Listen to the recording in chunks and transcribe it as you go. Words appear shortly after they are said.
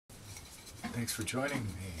Thanks for joining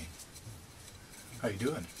me. How you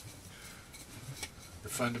doing? The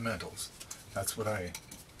fundamentals. That's what I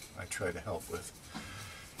try to help with.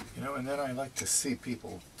 You know, and then I like to see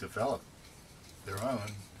people develop their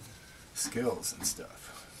own skills and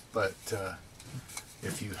stuff. But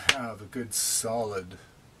if you have a good solid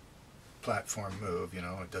platform move, you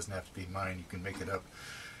know, it doesn't have to be mine, you can make it up.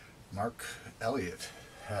 Mark Elliott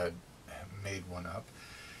had made one up.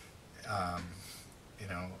 You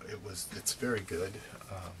know, it's very good.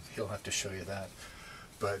 He'll have to show you that.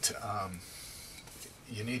 But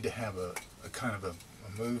you need to have a kind of a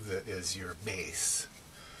move that is your base.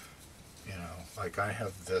 You know, like I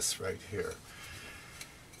have this right here.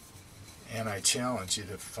 And I challenge you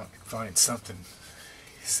to find something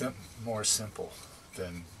more simple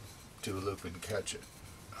than do a loop and catch it.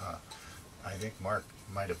 I think Mark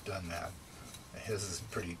might have done that. His is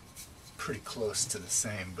pretty close to the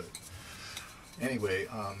same, but anyway,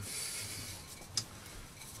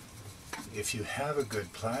 if you have a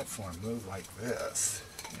good platform move like this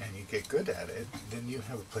and you get good at it, then you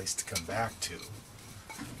have a place to come back to.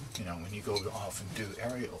 You know, when you go off and do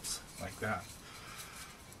aerials like that.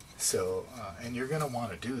 So, and you're going to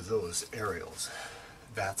want to do those aerials.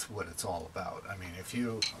 That's what it's all about. I mean, if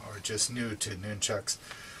you are just new to nunchucks,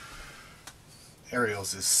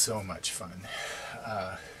 aerials is so much fun.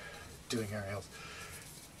 Doing aerials.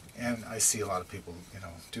 And I see a lot of people, you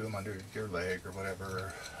know, do them under your leg or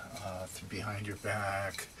whatever, behind your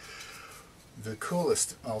back. The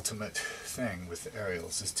coolest ultimate thing with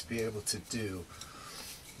aerials is to be able to do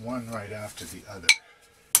one right after the other.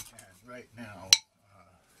 And right now,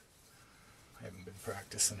 I haven't been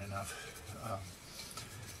practicing enough.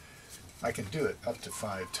 I can do it up to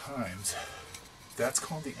 5 times. That's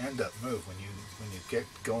called the end-up move. When you get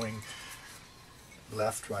going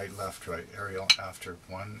left, right, aerial after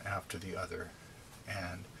one after the other,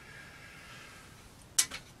 and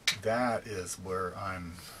that is where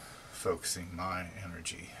I'm focusing my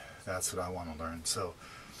energy. That's what I want to learn. So,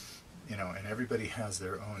 you know, and everybody has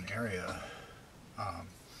their own area,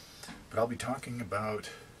 but I'll be talking about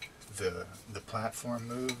the platform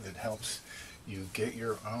move that helps you get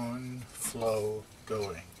your own flow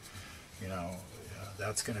going. You know,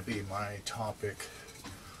 that's going to be my topic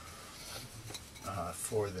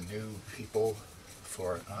for the new people,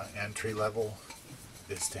 for entry level,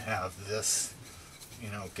 is to have this, you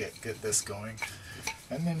know, get this going.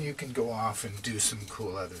 And then you can go off and do some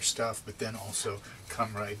cool other stuff, but then also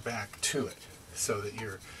come right back to it, so that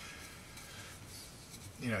you're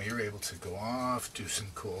able to go off, do some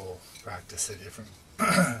cool practice, a different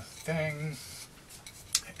thing,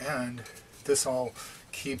 and this all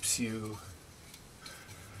keeps you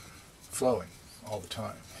flowing all the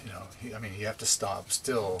time. You know, I mean, you have to stop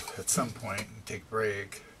still at some point and take a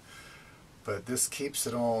break, but this keeps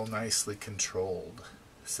it all nicely controlled,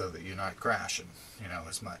 so that you're not crashing, you know,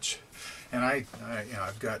 as much. And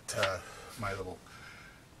I've got my little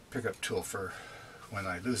pickup tool for when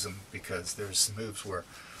I lose them, because there's some moves where,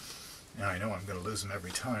 you know, I know I'm going to lose them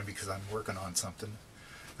every time because I'm working on something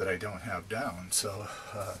that I don't have down. So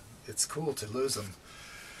it's cool to lose them.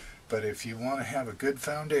 But if you want to have a good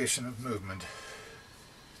foundation of movement,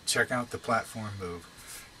 check out the platform move.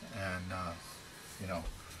 And, you know,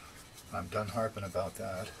 I'm done harping about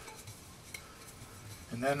that.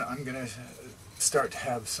 And then I'm going to start to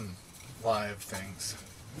have some live things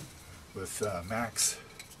with Max.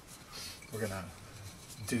 We're going to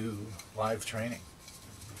do live training.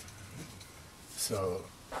 So,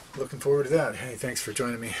 looking forward to that. Hey, thanks for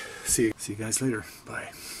joining me. See you guys later.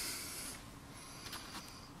 Bye.